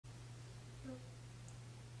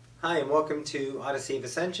Hi, and welcome to Odyssey of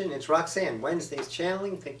Ascension. It's Roxanne, Wednesday's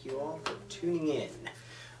channeling. Thank you all for tuning in.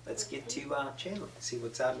 Let's get to channeling, see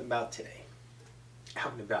what's out and about today.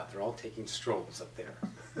 Out and about, they're all taking strolls up there.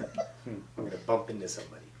 I'm going to bump into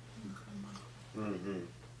somebody.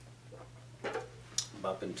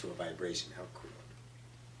 Bump into a vibration, how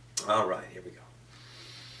cool. All right, here we go.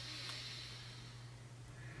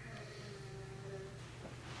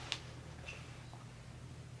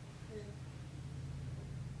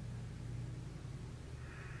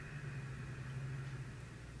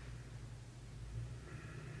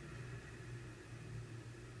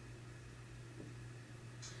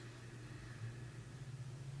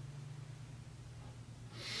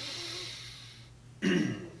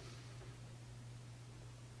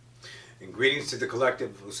 And greetings to the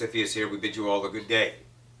collective. Ocyphius here. We bid you all a good day.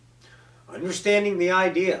 Understanding the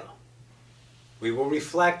idea, we will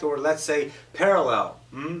reflect, or let's say parallel,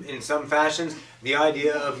 in some fashions, the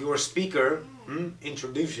idea of your speaker,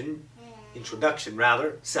 introduction,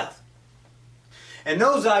 Seth. And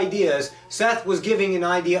those ideas, Seth was giving an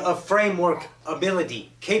idea of framework,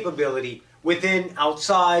 ability, capability, within,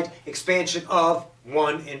 outside, expansion of,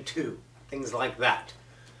 one and two, things like that.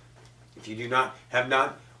 If you have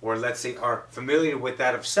not, or let's say are familiar with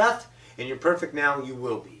that of Seth, and you're perfect now, you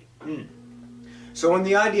will be. So in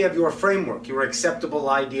the idea of your framework, your acceptable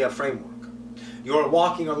idea framework, you're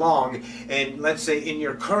walking along, and let's say in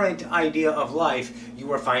your current idea of life,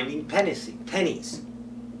 you are finding pennies.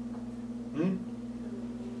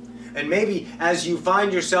 And maybe as you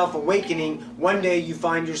find yourself awakening, one day you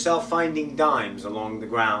find yourself finding dimes along the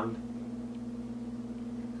ground,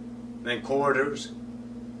 and quarters,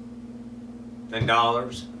 and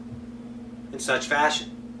dollars, in such fashion.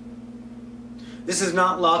 This is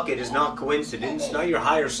not luck, it is not coincidence, not your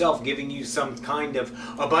higher self giving you some kind of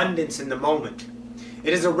abundance in the moment.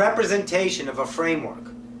 It is a representation of a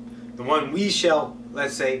framework, the one we shall,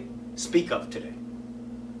 let's say, speak of today.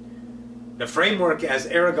 The framework, as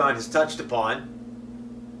Aragon has touched upon,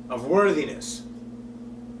 of worthiness.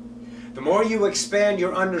 The more you expand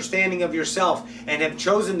your understanding of yourself and have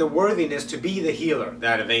chosen the worthiness to be the healer,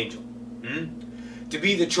 that of Angel, to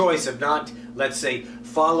be the choice of not, let's say,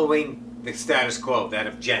 following the status quo, that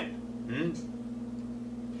of Jen,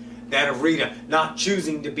 that of Rita, not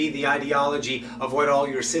choosing to be the ideology of what all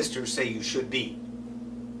your sisters say you should be.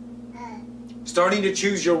 Starting to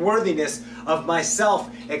choose your worthiness of myself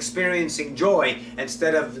experiencing joy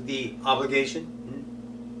instead of the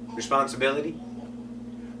obligation, responsibility,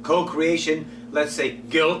 co-creation, let's say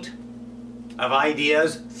guilt of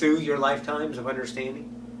ideas through your lifetimes of understanding.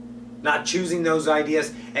 Not choosing those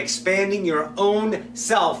ideas, expanding your own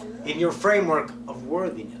self in your framework of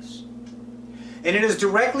worthiness. And it is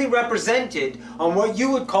directly represented on what you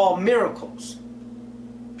would call miracles.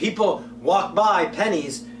 People walk by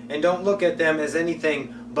pennies and don't look at them as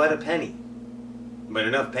anything but a penny. But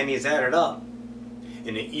enough pennies added up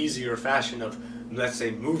in an easier fashion of, let's say,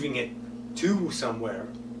 moving it to somewhere.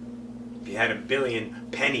 If you had 1 billion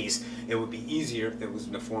pennies, it would be easier if it was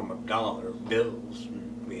in the form of dollar bills.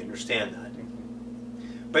 We understand that.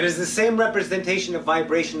 But it's the same representation of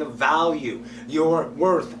vibration of value. Your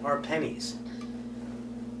worth are pennies.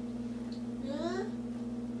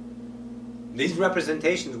 These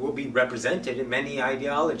representations will be represented in many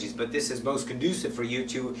ideologies, but this is most conducive for you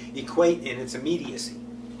to equate in its immediacy.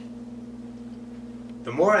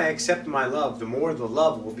 The more I accept my love, the more the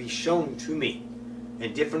love will be shown to me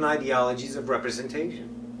in different ideologies of representation.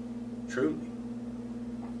 Truly.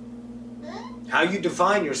 How you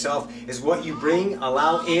define yourself is what you bring,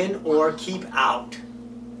 allow in, or keep out.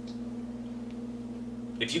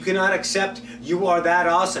 If you cannot accept you are that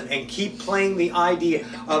awesome and keep playing the idea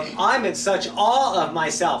of I'm in such awe of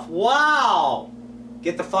myself, wow!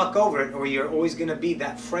 Get the fuck over it, or you're always going to be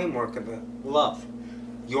that framework of love.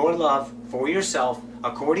 Your love for yourself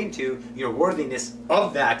according to your worthiness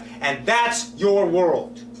of that, and that's your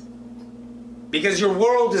world. Because your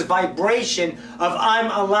world is vibration of I'm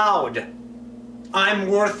allowed. I'm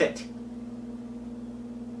worth it.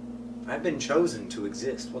 I've been chosen to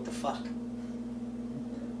exist. What the fuck?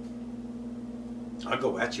 I'll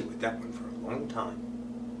go at you with that one for a long time.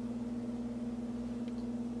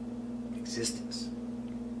 Existence.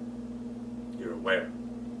 You're aware.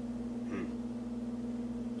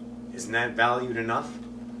 Isn't that valued enough?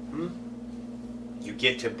 You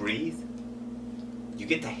get to breathe. You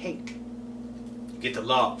get to hate. You get to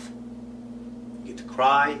love. You get to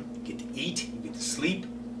cry. You get to eat. You get to sleep.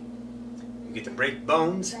 You get to break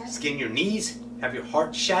bones, skin your knees, have your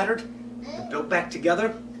heart shattered, and built back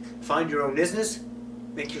together, find your own business,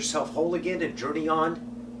 make yourself whole again, and journey on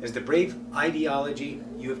as the brave ideology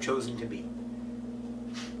you have chosen to be.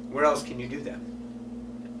 Where else can you do that?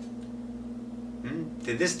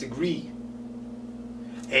 To this degree,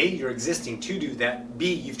 A, you're existing to do that.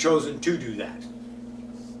 B, you've chosen to do that.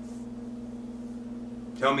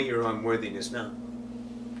 Tell me your unworthiness now.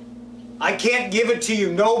 I can't give it to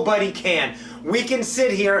you. Nobody can. We can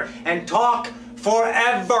sit here and talk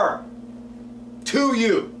forever to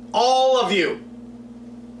you, all of you.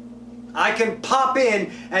 I can pop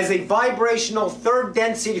in as a vibrational third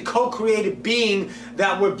density co-created being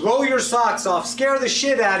that would blow your socks off, scare the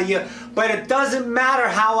shit out of you, but it doesn't matter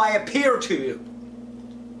how I appear to you.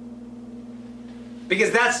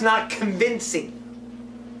 Because that's not convincing.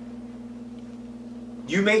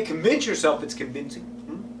 You may convince yourself it's convincing.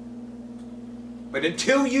 But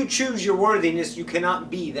until you choose your worthiness, you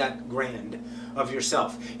cannot be that grand of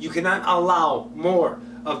yourself. You cannot allow more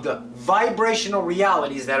of the vibrational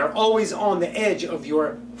realities that are always on the edge of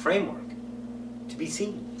your framework to be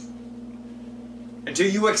seen. Until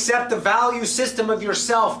you accept the value system of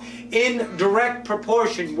yourself in direct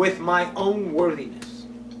proportion with my own worthiness.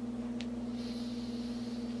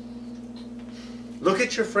 Look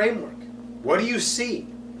at your framework. What do you see?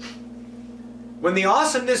 When the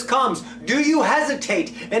awesomeness comes, do you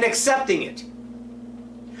hesitate in accepting it?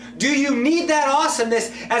 Do you need that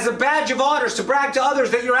awesomeness as a badge of honor to brag to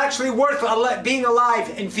others that you're actually worth being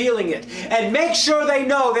alive and feeling it? And make sure they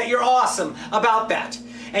know that you're awesome about that.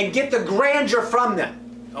 And get the grandeur from them.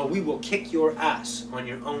 Oh, we will kick your ass on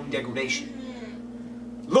your own degradation.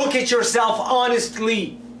 Look at yourself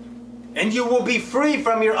honestly, and you will be free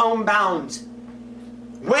from your own bounds.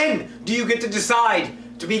 When do you get to decide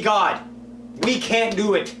to be God? We can't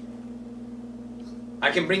do it.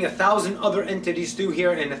 I can bring 1,000 other entities through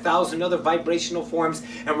here in 1,000 other vibrational forms,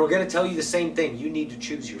 and we're going to tell you the same thing. You need to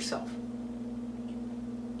choose yourself.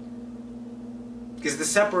 Because the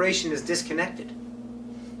separation is disconnected.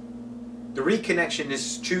 The reconnection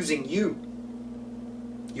is choosing you.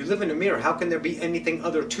 You live in a mirror. How can there be anything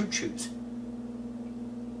other to choose?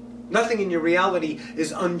 Nothing in your reality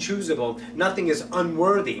is unchoosable. Nothing is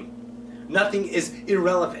unworthy. Nothing is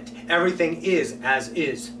irrelevant. Everything is as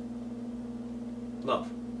is. Love.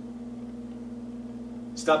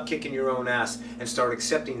 Stop kicking your own ass and start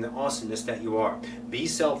accepting the awesomeness that you are. Be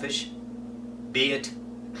selfish. Be it.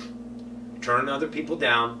 Turn other people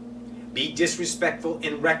down. Be disrespectful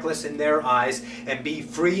and reckless in their eyes, and be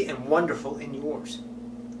free and wonderful in yours.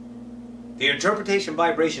 The interpretation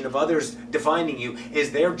vibration of others defining you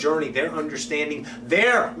is their journey, their understanding,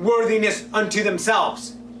 their worthiness unto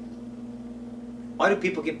themselves. Why do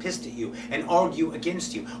people get pissed at you and argue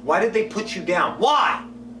against you? Why did they put you down? Why?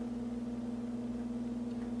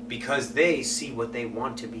 Because they see what they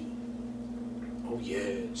want to be. Oh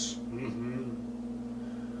yes.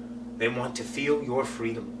 They want to feel your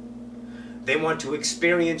freedom. They want to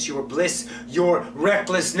experience your bliss, your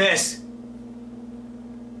recklessness,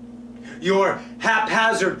 your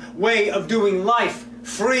haphazard way of doing life,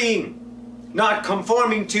 freeing, not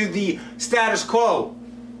conforming to the status quo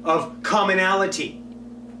of commonality,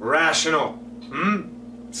 rational,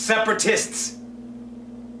 separatists.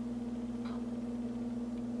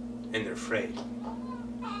 And they're afraid.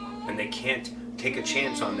 And they can't take a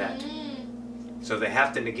chance on that. So they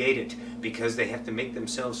have to negate it because they have to make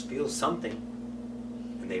themselves feel something.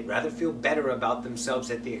 And they'd rather feel better about themselves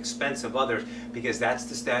at the expense of others because that's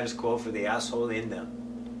the status quo for the asshole in them.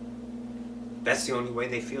 That's the only way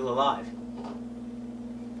they feel alive.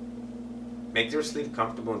 Make their sleep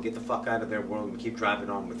comfortable and get the fuck out of their world and keep driving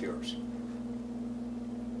on with yours.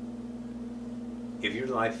 Give your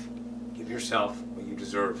life, give yourself what you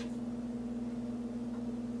deserve.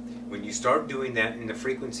 When you start doing that in the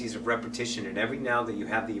frequencies of repetition, and every now that you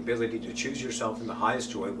have the ability to choose yourself in the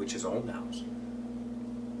highest joy, which is all nows.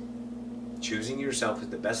 Choosing yourself is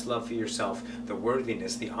the best love for yourself, the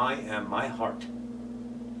worthiness, the I am, my heart.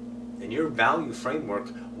 And your value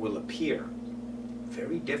framework will appear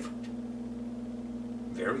very different,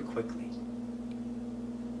 very quickly.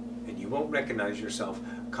 And you won't recognize yourself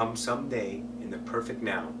come someday in the perfect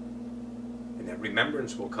now. And that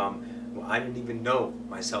remembrance will come. Well, I didn't even know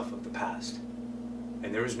myself of the past.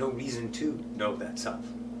 And there is no reason to know that self.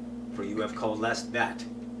 For you have coalesced that,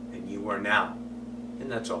 and you are now.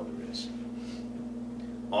 And that's all there is.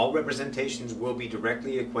 All representations will be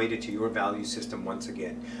directly equated to your value system once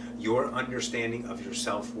again. Your understanding of your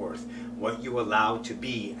self-worth. What you allow to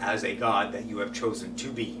be as a God that you have chosen to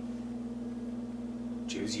be.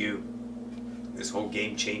 Choose you. This whole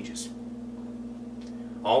game changes.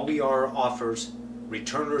 All we are offers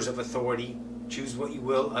returners of authority. Choose what you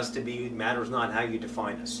will us to be. It matters not how you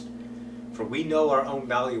define us. For we know our own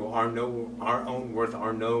value, our own worth,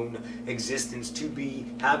 our known existence to be,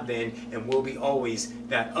 have been, and will be always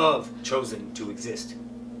that of chosen to exist.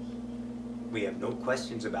 We have no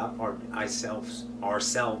questions about ourselves.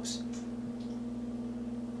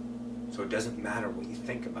 So it doesn't matter what you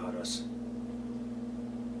think about us.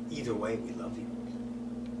 Either way, we love you.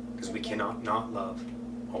 Because we cannot not love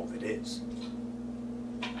all that is.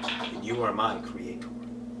 And you are my creator.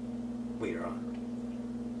 We are honored.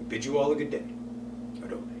 We bid you all a good day.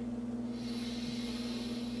 Adore.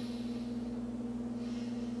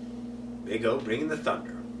 Big O bringing the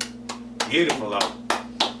thunder. Beautiful O.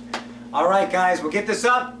 All right, guys, we'll get this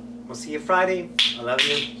up. We'll see you Friday. I love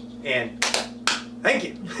you. And thank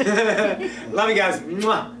you. Love you guys.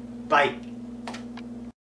 Mwah. Bye.